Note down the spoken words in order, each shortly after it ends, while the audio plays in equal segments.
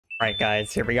Alright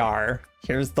guys, here we are.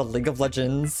 Here's the League of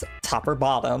Legends top or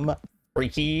bottom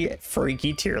freaky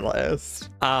tier list.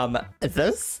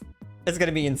 This is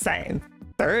gonna be insane.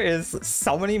 There is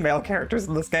so many male characters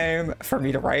in this game for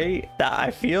me to rate that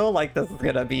I feel like this is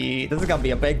gonna be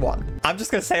a big one. I'm just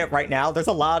gonna say it right now. There's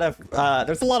a lot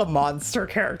of monster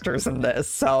characters in this,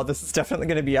 so this is definitely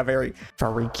gonna be a very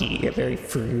freaky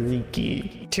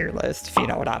tier list, if you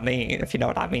know what I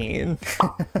mean.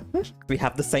 We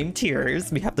have the same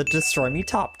tiers. We have the Destroy Me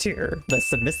top tier, the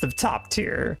Submissive top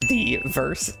tier, the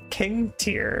Verse King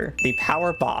tier, the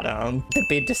Power bottom, the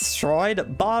Be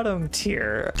Destroyed bottom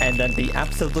tier, and then the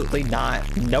Absolutely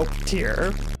Not Nope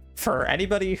tier for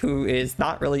anybody who is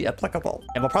not really applicable.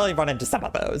 And we'll probably run into some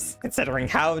of those, considering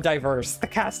how diverse the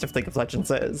cast of League of Legends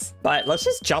is. But let's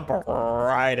just jump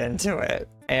right into it.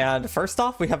 And first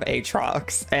off, we have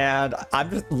Aatrox, and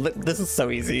this is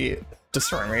so easy.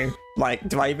 Destroy Me. Like,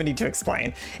 do I even need to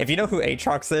explain? If you know who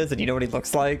Aatrox is and you know what he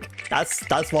looks like,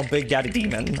 that's one big daddy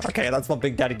demon. Okay, that's one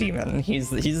big daddy demon.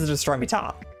 He's a Destroy Me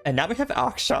top. And now we have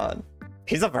Akshan.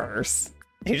 He's a verse.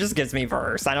 He just gives me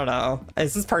verse. I don't know.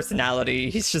 It's his personality.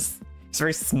 He's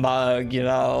very smug, you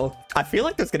know. I feel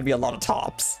like there's gonna be a lot of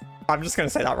tops. I'm just gonna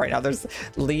say that right now.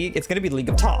 It's gonna be League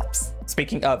of Tops.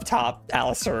 Speaking of top,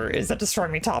 Alistair is a Destroy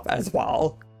Me top as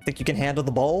well. Think you can handle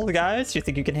the bowl, guys? Do you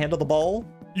think you can handle the bowl?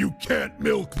 You can't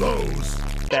milk those.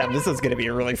 Damn, this is gonna be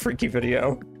a really freaky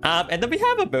video. And then we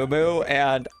have a Moo,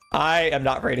 and I am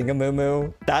not rating a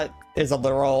Moo. That is a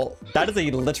literal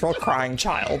crying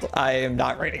child. I am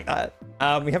not rating that.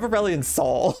 We have Aurelion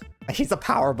Sol. He's a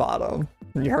power bottom.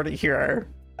 You heard it here.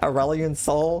 Aurelion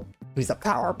Sol. He's a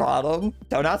power bottom.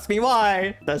 Don't ask me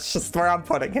why. That's just where I'm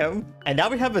putting him. And now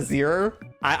we have Azir.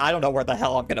 I don't know where the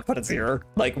hell I'm gonna put Azir.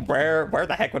 Like, where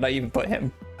the heck would I even put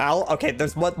him? Okay,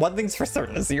 there's one thing's for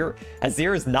certain.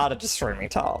 Azir is not a Destroy Me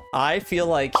top. I feel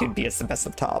like he'd be a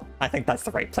submissive top. I think that's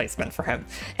the right placement for him.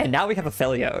 And now we have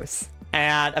Aphelios.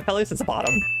 And Aphelios is a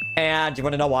bottom. And do you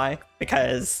want to know why?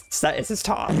 Because Sett is his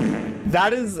top.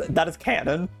 That is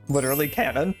canon. Literally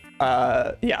canon.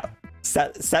 Yeah.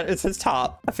 Sett is his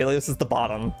top. Aphelios is the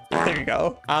bottom. There you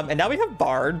go. And now we have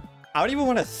Bard. I don't even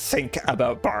want to think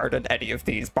about Bard in any of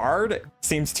these. Bard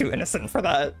seems too innocent for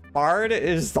that. Bard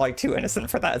is like too innocent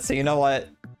for that. So you know what?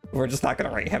 We're just not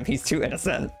gonna rate him. He's too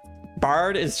innocent.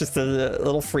 Bard is just a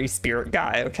little free spirit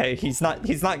guy, okay? He's not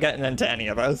getting into any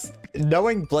of us.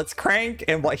 Knowing Blitzcrank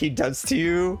and what he does to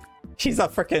you, he's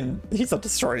a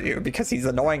destroy you because he's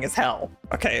annoying as hell.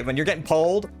 Okay, when you're getting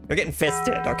pulled, you're getting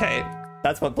fisted, okay?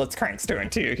 That's what Blitzcrank's doing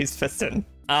to you. He's fisting.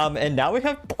 And now we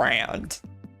have Brand.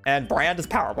 And Brand is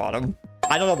power bottom.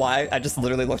 I don't know why. I just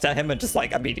literally looked at him and just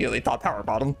like immediately thought power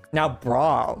bottom. Now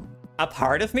Braum. A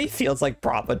part of me feels like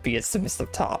Braum would be a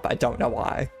submissive top. I don't know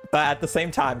why. But at the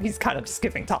same time, he's kind of just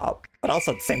giving top. But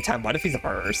also at the same time, what if he's a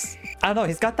verse? I don't know.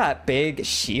 He's got that big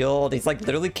shield. He's like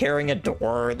literally carrying a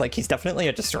door. Like he's definitely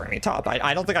a Destroy Me top.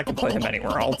 I don't think I can put him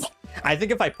anywhere else. I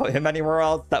think if I put him anywhere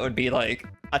else, that would be like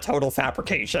a total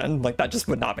fabrication. Like that just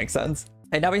would not make sense.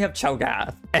 And now we have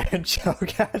Cho'Gath. And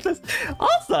Cho'Gath is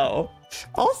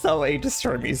also a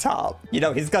Destroy Me top. You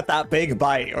know, he's got that big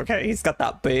bite, okay? He's got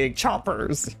that big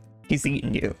chompers. He's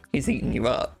eating you. He's eating you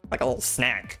up like a little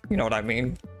snack. You know what I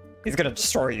mean? He's gonna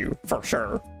destroy you for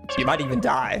sure. You might even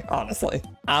die, honestly.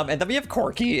 And then we have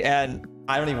Corki, and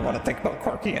I don't even want to think about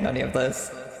Corki in any of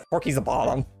this. Corki's a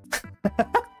bottom.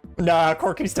 Nah,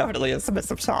 Corki's definitely a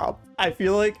submissive top. I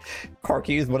feel like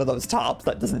Corki is one of those tops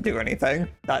that doesn't do anything.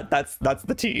 That's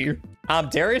the T.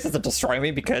 Darius is a Destroy Me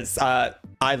because I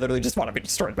literally just want to be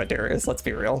destroyed by Darius. Let's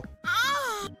be real.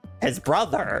 His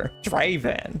brother,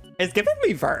 Draven, is giving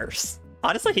me verse.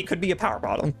 Honestly, he could be a power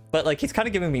bottom, but like he's kind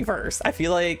of giving me verse. I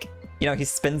feel like, you know, he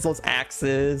spins those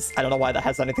axes. I don't know why that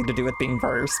has anything to do with being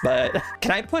verse, but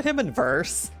can I put him in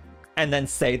verse and then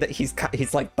say that he's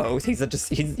like both? He's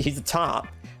a top,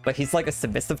 but he's like a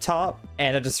submissive top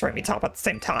and a Destroy Me top at the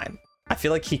same time. I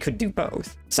feel like he could do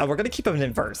both. So we're gonna keep him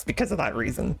in verse because of that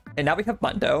reason. And now we have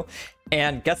Mundo,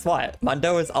 and guess what?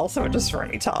 Mundo is also a Destroy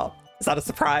Me top. Is that a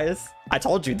surprise? I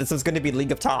told you this was going to be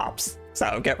League of Tops,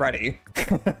 so get ready.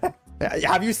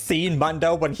 Have you seen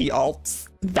Mundo when he ults?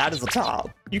 That is a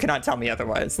top. You cannot tell me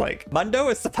otherwise. Like, Mundo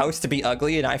is supposed to be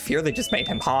ugly, and I fear they just made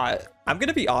him hot. I'm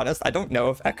gonna be honest, I don't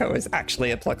know if Echo is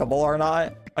actually applicable or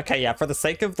not. Okay, yeah, for the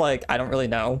sake of, like, I don't really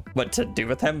know what to do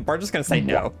with him, we're just gonna say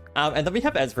no. And then we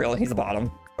have Ezreal, he's a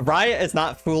bottom. Riot is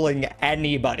not fooling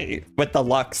anybody with the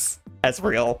Lux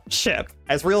Ezreal ship.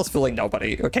 Ezreal is fooling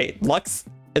nobody, okay? Lux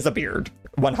is a beard.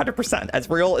 100%.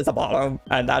 Ezreal is a bottom,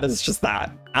 and that is just that.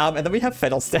 And then we have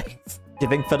Fiddlesticks. Do you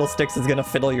think Fiddlesticks is gonna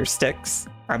fiddle your sticks?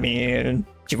 I mean, do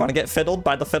you want to get fiddled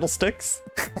by the Fiddlesticks?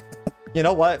 You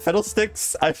know what?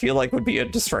 Fiddlesticks, I feel like would be a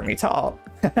destroy me top.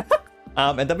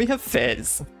 And then we have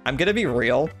Fizz. I'm gonna be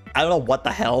real. I don't know what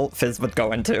the hell Fizz would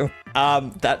go into.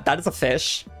 That is a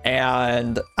fish,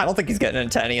 and I don't think he's getting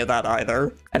into any of that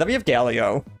either. And then we have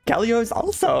Galio. Galio is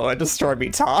also a destroy me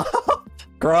top.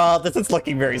 Girl, this is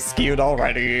looking very skewed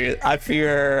already. I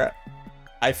fear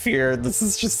this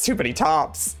is just too many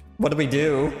tops. What do we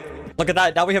do? Look at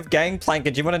that. Now we have Gangplank.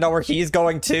 And do you want to know where he's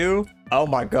going to? Oh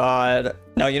my god.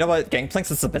 No, you know what? Gangplank's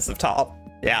a submissive top.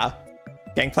 Yeah.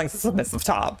 Gangplank's a submissive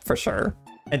top, for sure.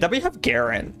 And then we have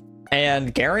Garen.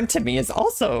 And Garen, to me, is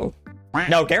also...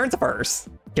 No, Garen's a verse.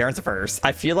 Garen's a verse.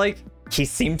 I feel like he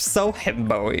seems so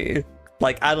himbo-y.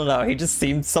 Like, I don't know. He just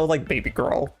seems so, like, baby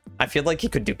girl. I feel like he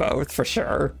could do both, for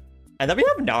sure. And then we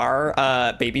have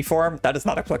Gnar, baby form. That is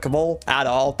not applicable at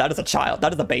all. That is a child.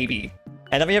 That is a baby.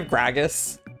 And then we have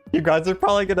Gragas. You guys are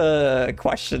probably gonna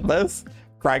question this.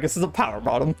 Gragas is a power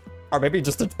bottom. Or maybe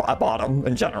just a bottom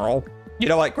in general. You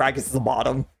know what? Gragas is a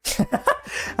bottom.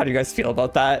 How do you guys feel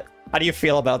about that? How do you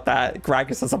feel about that?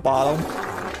 Gragas is a bottom.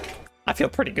 I feel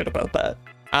pretty good about that.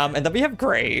 And then we have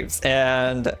Graves.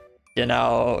 And, you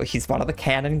know, he's one of the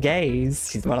canon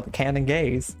gays. He's one of the canon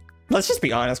gays. Let's just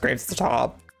be honest. Graves is the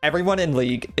top. Everyone in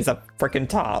League is a freaking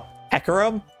top.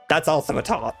 Hecarim? That's also a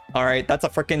top. All right, that's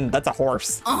a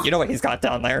horse. You know what he's got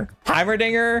down there.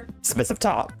 Heimerdinger, submissive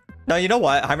top. No, you know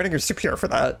what? Heimerdinger's too pure for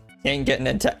that. He ain't getting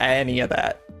into any of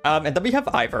that. And then we have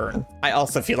Ivern. I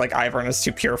also feel like Ivern is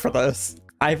too pure for this.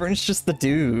 Ivern's just the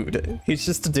dude. He's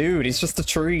just a dude. He's just a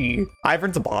tree.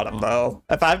 Ivern's a bottom, though.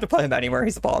 If I have to put him anywhere,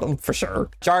 he's a bottom, for sure.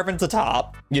 Jarvan's a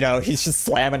top. You know, he's just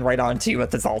slamming right onto you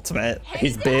with his ultimate.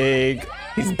 He's big.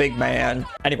 He's a big man.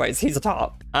 Anyways, he's a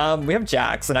top. We have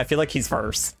Jax, and I feel like he's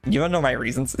verse. You wanna know my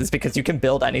reasons? Is because you can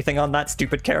build anything on that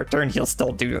stupid character, and he'll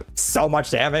still do so much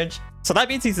damage. So that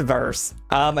means he's a verse.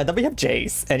 And then we have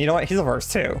Jace. And you know what? He's a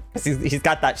verse, too. Because he's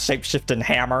got that shape-shifting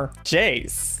hammer.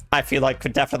 Jace, I feel like,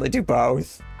 could definitely do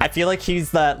both. I feel like he's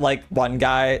that, like, one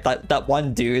guy, that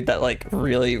one dude that, like,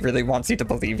 really, really wants you to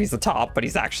believe he's a top, but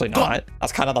he's actually not.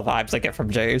 That's kind of the vibes I get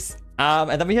from Jace.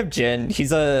 And then we have Jhin.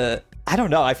 He's a... I don't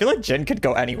know. I feel like Jhin could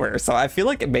go anywhere. So I feel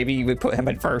like maybe we put him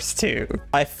in verse, too.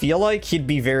 I feel like he'd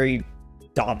be very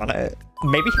dominant.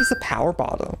 Maybe he's a power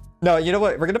bottom. No, you know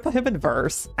what? We're gonna put him in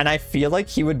verse, and I feel like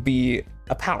he would be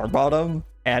a power bottom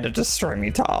and a destroy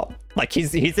me top. Like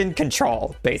he's in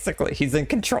control, basically. He's in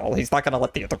control. He's not gonna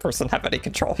let the other person have any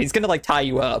control. He's gonna like tie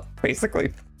you up,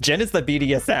 basically. Jhin is the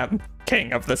BDSM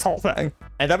king of this whole thing.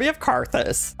 And then we have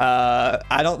Karthus.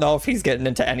 I don't know if he's getting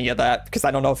into any of that because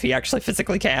I don't know if he actually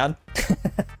physically can.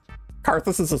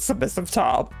 Karthus is a submissive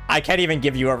top. I can't even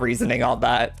give you a reasoning on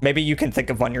that. Maybe you can think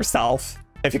of one yourself.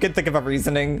 If you can think of a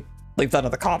reasoning, leave that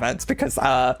in the comments because,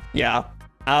 yeah.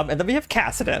 And then we have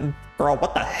Kassadin. Girl,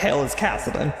 what the hell is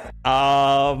Kassadin?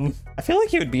 I feel like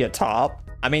he would be a top.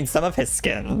 I mean, some of his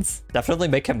skins definitely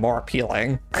make him more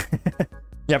appealing.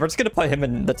 Yeah, we're just gonna put him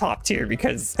in the top tier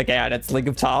because, again, it's League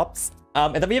of Tops.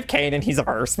 And then we have Kayn, and he's a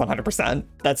verse, 100%.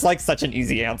 That's like such an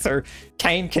easy answer.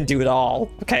 Kayn can do it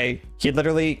all, okay? He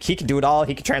can do it all.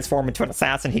 He can transform into an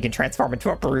assassin. He can transform into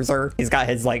a bruiser. He's got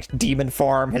his like demon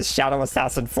form, his shadow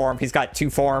assassin form. He's got two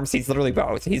forms. He's literally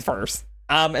both. He's verse.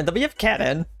 And then we have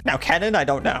Kennen. Now, Kennen, I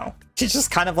don't know. She's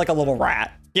just kind of like a little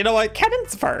rat. You know what?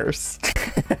 Kennen's verse.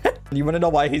 You want to know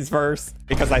why he's verse?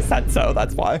 Because I said so,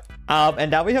 that's why.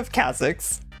 And now we have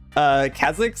Kha'Zix.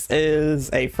 Kha'Zix is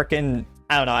a freaking...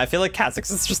 I don't know. I feel like Kha'Zix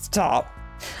is just a top.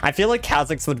 I feel like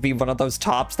Kha'Zix would be one of those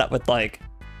tops that would like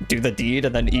do the deed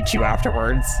and then eat you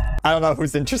afterwards. I don't know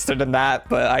who's interested in that,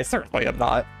 but I certainly am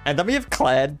not. And then we have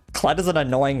Kled. Kled is an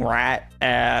annoying rat,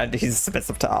 and he's a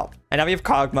submissive top. And now we have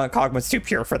Kog'Maw. Kog'Maw's too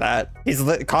pure for that.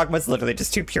 Kog'Maw's literally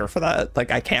just too pure for that. Like,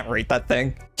 I can't rate that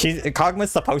thing.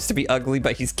 Kog'Maw's supposed to be ugly,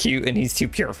 but he's cute, and he's too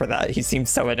pure for that. He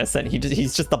seems so innocent.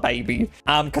 He's just a baby.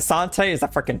 Cassante is a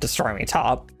freaking destroy me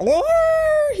top. Or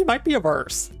he might be a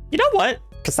verse. You know what?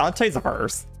 Cassante's a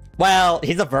verse. Well,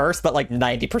 he's a verse, but like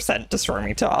 90% destroy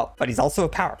me top. But he's also a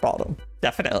power bottom.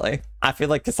 Definitely. I feel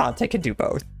like Cassante can do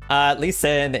both. Lee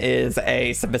Sin is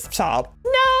a submissive top.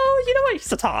 No, you know what?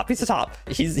 He's a top. He's a top.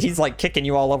 He's like kicking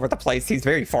you all over the place. He's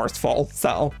very forceful,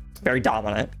 so very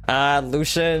dominant.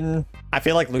 Lucian. I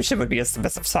feel like Lucian would be a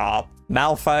submissive top.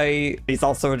 Malphite, he's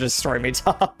also a destroy me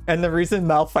top. And the reason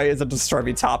Malphite is a destroy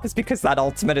me top is because that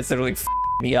ultimate is literally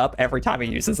me up every time he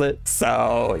uses it.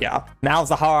 So yeah.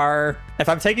 Malzahar, if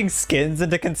I'm taking skins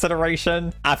into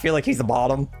consideration, I feel like he's a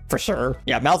bottom for sure.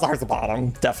 Yeah, Malzahar's a bottom,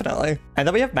 definitely. And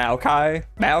then we have Maokai.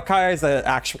 Maokai is an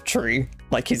actual tree.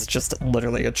 Like, he's just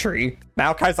literally a tree.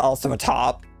 Maokai's also a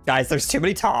top. Guys, there's too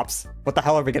many tops. What the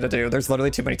hell are we gonna do? There's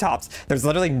literally too many tops. There's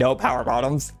literally no power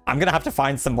bottoms. I'm gonna have to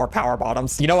find some more power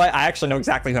bottoms. You know what? I actually know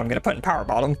exactly who I'm gonna put in power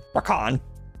bottom. Rakan.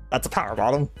 That's a power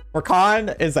bottom.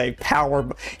 Rakan is a power...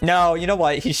 No, you know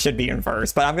what? He should be in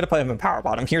verse, but I'm gonna put him in power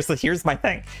bottom. Here's my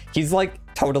thing. He's like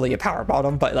totally a power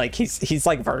bottom, but like he's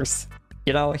like verse.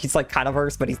 You know, he's like kind of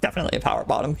verse, but he's definitely a power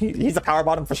bottom. He's a power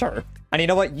bottom for sure. And you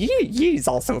know what? Yi's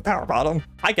also a power bottom.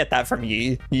 I get that from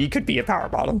Yi. Yi could be a power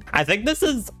bottom. I think this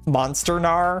is Monster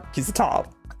Gnar. He's a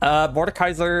top.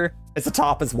 Mordekaiser is a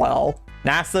top as well.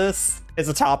 Nasus is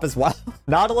a top as well.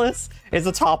 Nautilus is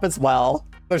a top as well.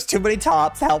 There's too many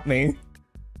tops. Help me.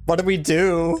 What do we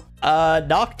do?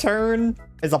 Nocturne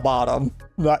is a bottom.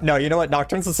 No, you know what?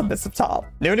 Nocturne's a submissive top.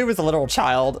 Nunu is a literal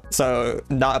child, so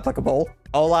not applicable.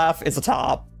 Olaf is a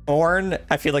top. Ornn,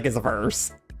 I feel like, is a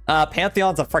verse.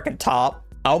 Pantheon's a freaking top.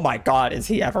 Oh my god, is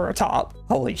he ever a top?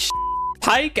 Holy sh**.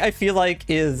 Pyke, I feel like,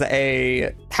 is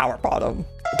a power bottom.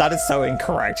 That is so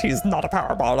incorrect. He's not a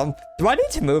power bottom. Do I need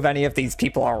to move any of these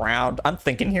people around? I'm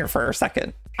thinking here for a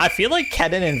second. I feel like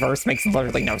Kennen in verse makes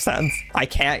literally no sense. I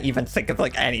can't even think of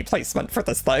like any placement for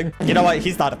this thing. You know what?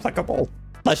 He's not applicable.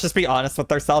 Let's just be honest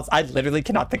with ourselves. I literally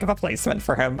cannot think of a placement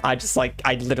for him. I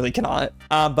literally cannot.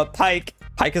 But Pyke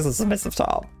is a submissive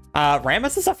top.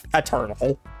 Rammus is a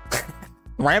turtle.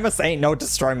 Rammus ain't no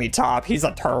destroy me top. He's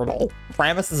a turtle.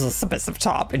 Rammus is a submissive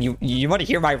top. And you want to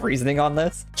hear my reasoning on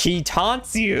this? He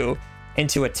taunts you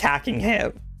into attacking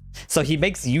him. So he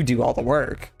makes you do all the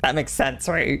work. That makes sense,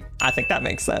 right? I think that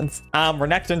makes sense.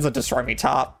 Renekton's a destroy me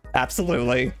top.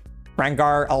 Absolutely.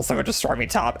 Rengar, also a destroy me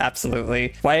top.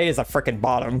 Absolutely. Wei is a freaking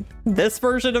bottom. This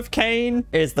version of Kayn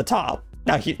is the top.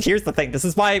 Now, here's the thing. This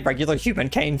is why regular human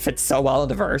Kayn fits so well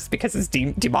into verse, because his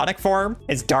demonic form,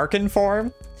 his darkened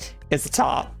form, is the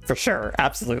top, for sure.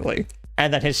 Absolutely.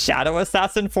 And then his shadow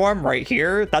assassin form right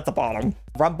here, that's a bottom.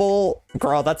 Rumble,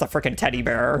 girl, that's a freaking teddy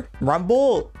bear.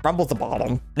 Rumble's a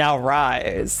bottom. Now,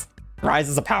 Ryze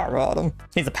is a power bottom.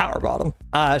 He's a power bottom.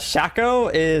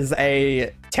 Shaco is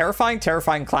a terrifying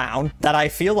clown that I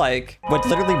feel like would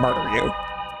literally murder you.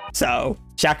 So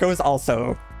Shaco is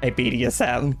also a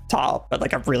BDSM top, but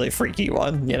like a really freaky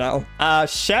one, you know?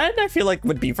 Shen, I feel like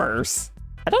would be verse.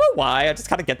 I don't know why, I just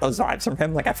kind of get those vibes from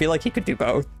him. Like, I feel like he could do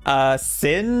both.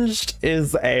 Singed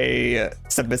is a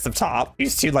submissive top.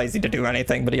 He's too lazy to do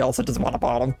anything, but he also doesn't want a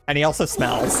bottom. And he also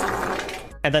smells.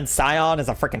 And then Sion is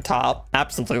a freaking top.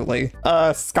 Absolutely.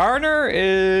 Skarner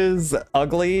is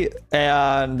ugly,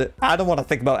 and I don't want to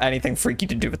think about anything freaky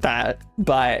to do with that.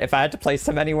 But if I had to place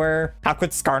him anywhere, how could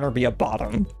Skarner be a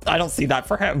bottom? I don't see that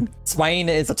for him. Swain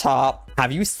is a top.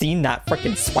 Have you seen that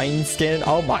freaking Swain skin?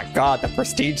 Oh my god, the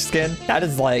prestige skin. That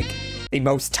is like the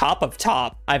most top of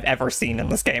top I've ever seen in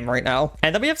this game right now.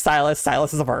 And then we have Sylas.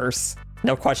 Sylas is a verse.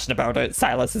 No question about it.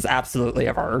 Sylas is absolutely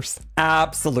a verse.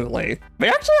 Absolutely. We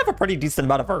actually have a pretty decent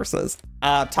amount of verses.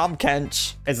 Tom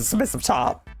Kench is a submissive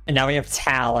top. And now we have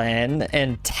Talon.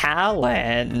 And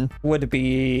Talon would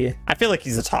be... I feel like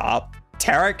he's a top.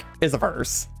 Taric is a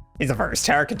verse. He's a verse.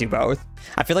 Taric could do both.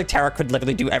 I feel like Taric could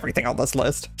literally do everything on this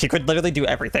list. He could literally do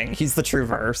everything. He's the true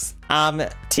verse.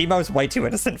 Teemo's way too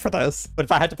innocent for this. But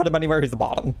if I had to put him anywhere, he's the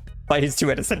bottom. But he's too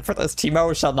innocent for this.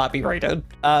 Teemo shall not be rated.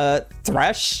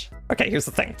 Thresh. Okay, here's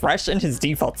the thing. Thresh in his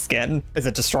default skin is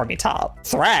a Destroy Me top.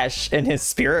 Thresh in his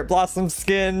Spirit Blossom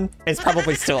skin is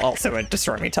probably still also a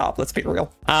Destroy Me top, let's be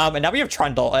real. And now we have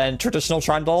Trundle, and traditional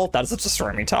Trundle, that is a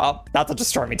Destroy Me top. That's a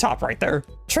Destroy Me top right there.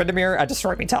 Tryndamere, a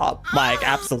Destroy Me top. Like,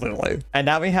 absolutely. And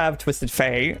now we have Twisted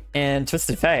Fae, and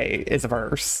Twisted Fae is a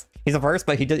verse. He's a verse,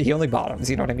 but he only bottoms,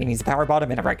 you know what I mean? He's a power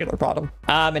bottom and a regular bottom.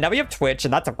 And now we have Twitch,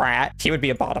 and that's a rat. He would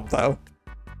be a bottom, though.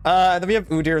 And then we have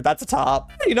Udyr, that's a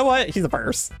top. You know what? He's a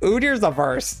verse. Udyr's a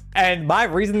verse. And my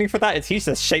reasoning for that is he's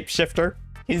a shapeshifter.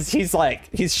 He's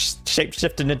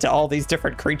shapeshifting into all these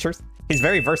different creatures. He's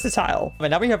very versatile. And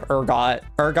now we have Urgot.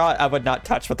 Urgot, I would not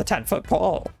touch with a 10-foot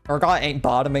pole. Urgot ain't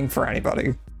bottoming for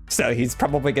anybody. So he's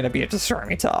probably going to be a Destroy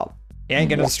Me top. He ain't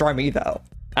going to destroy me, though.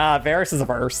 Varus is a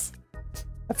verse.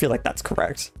 I feel like that's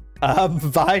correct.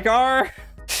 Veigar.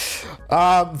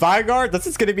 Veigar, this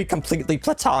is going to be completely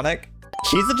platonic.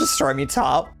 He's a Destroy Me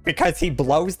top because he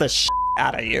blows the shit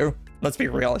out of you. Let's be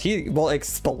real. He will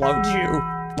explode you.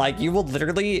 Like, you will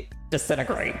literally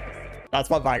disintegrate.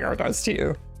 That's what Veigar does to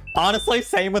you. Honestly,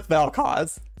 same with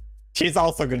Vel'Koz. She's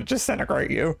also going to disintegrate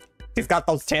you. He's got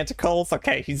those tentacles.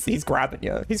 Okay, he's grabbing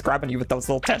you. He's grabbing you with those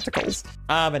little tentacles.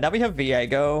 And now we have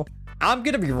Viego. I'm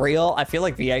going to be real. I feel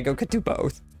like Viego could do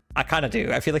both. I kind of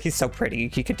do. I feel like he's so pretty.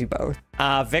 He could do both.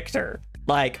 Victor.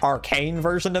 Like, Arcane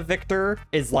version of Victor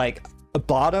is like a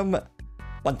bottom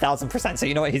 1000%. So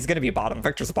you know what? He's going to be a bottom.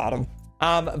 Victor's a bottom.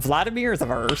 Vladimir is a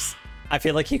verse. I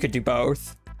feel like he could do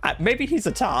both. Maybe he's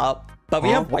a top, but we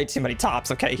have way too many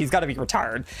tops. Okay, he's got to be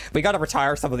retired. We got to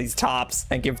retire some of these tops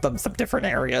and give them some different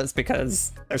areas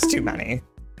because there's too many.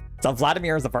 So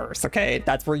Vladimir is a verse, okay?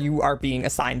 That's where you are being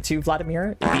assigned to,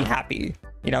 Vladimir. Be happy.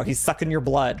 You know, he's sucking your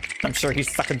blood. I'm sure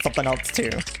he's sucking something else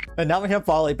too. And now we have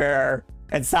Volibear.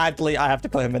 And sadly, I have to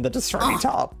put him in the Destroy Me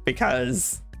top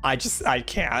because I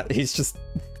can't. There's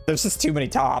just too many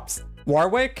tops.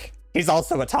 Warwick, he's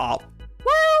also a top.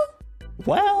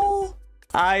 Well,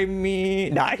 I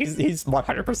mean, nah, he's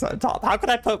 100% top. How could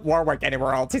I put Warwick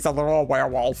anywhere else? He's a literal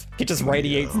werewolf. He just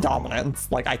radiates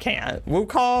dominance. Like, I can't.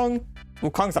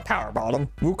 Wukong's a power bottom.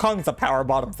 Wukong's a power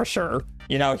bottom for sure.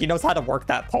 You know, he knows how to work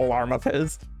that pole arm of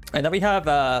his. And then we have,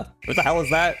 what the hell is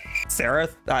that?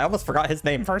 Zereth? I almost forgot his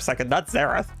name for a second. That's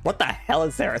Zereth. What the hell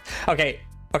is Zereth? Okay.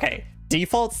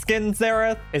 Default skin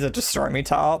Zereth is a Destroy Me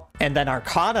top. And then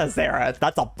Arcana Zereth,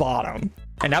 that's a bottom.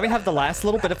 And now we have the last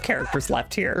little bit of characters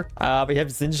left here. We have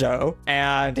Zinjo,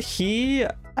 and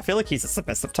I feel like he's a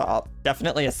submissive top.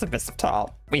 Definitely a submissive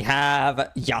top. We have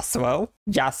Yasuo.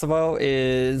 Yasuo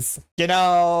is, you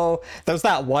know, there's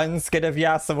that one skin of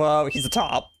Yasuo. He's a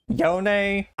top. Yone,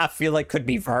 I feel like could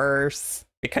be verse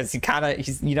because he's kind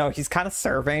of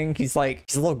serving. He's a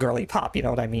little girly pop, you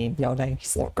know what I mean? Yone,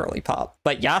 he's a little girly pop.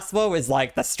 But Yasuo is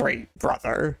like the straight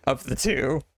brother of the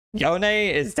two. Yone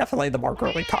is definitely the more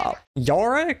girly pop.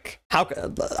 Yorick?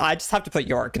 I just have to put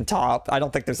Yorick in top. I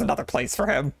don't think there's another place for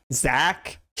him.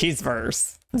 Zac, he's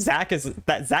verse. Zac is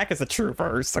a true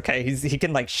verse. Okay, he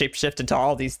can like shapeshift into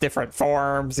all these different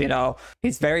forms, you know.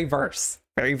 He's very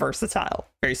versatile,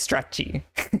 very stretchy.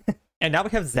 And now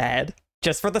we have Zed.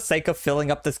 Just for the sake of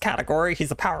filling up this category, he's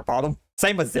a power bottom.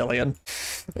 Same with Zillion.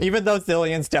 Even though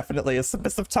Zillion's definitely a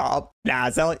submissive top.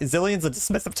 Nah, Zillion's a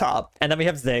dismissive top. And then we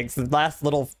have Ziggs, the last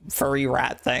little furry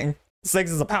rat thing. Ziggs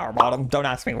is a power bottom. Don't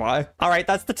ask me why. All right,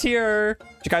 that's the tier. Do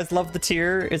you guys love the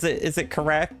tier? Is it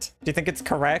correct? Do you think it's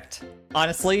correct?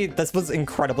 Honestly, this was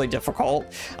incredibly difficult.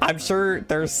 I'm sure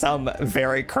there's some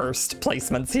very cursed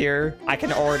placements here. I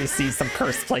can already see some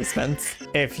cursed placements.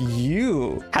 If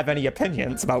you have any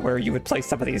opinions about where you would place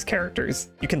some of these characters,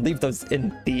 you can leave those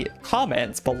in the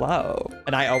comments below.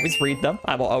 And I always read them.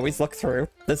 I will always look through.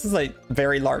 This is a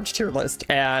very large tier list,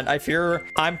 and I fear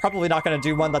I'm probably not going to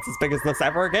do one that's as big as this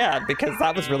ever again because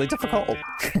that was really difficult.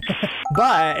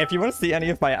 But if you want to see any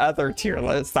of my other tier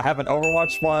lists, I have an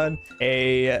Overwatch one,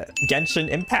 a Genshin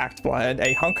Impact one,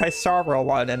 a Honkai Star Rail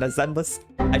one, and a Zenless.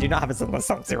 I do not have a Zenless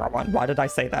Zone Zero one. Why did I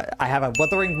say that? I have a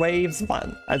Wuthering Waves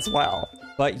one as well.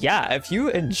 But yeah, if you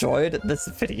enjoyed this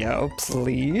video,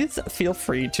 please feel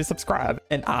free to subscribe,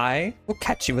 and I will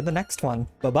catch you in the next one.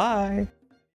 Bye-bye.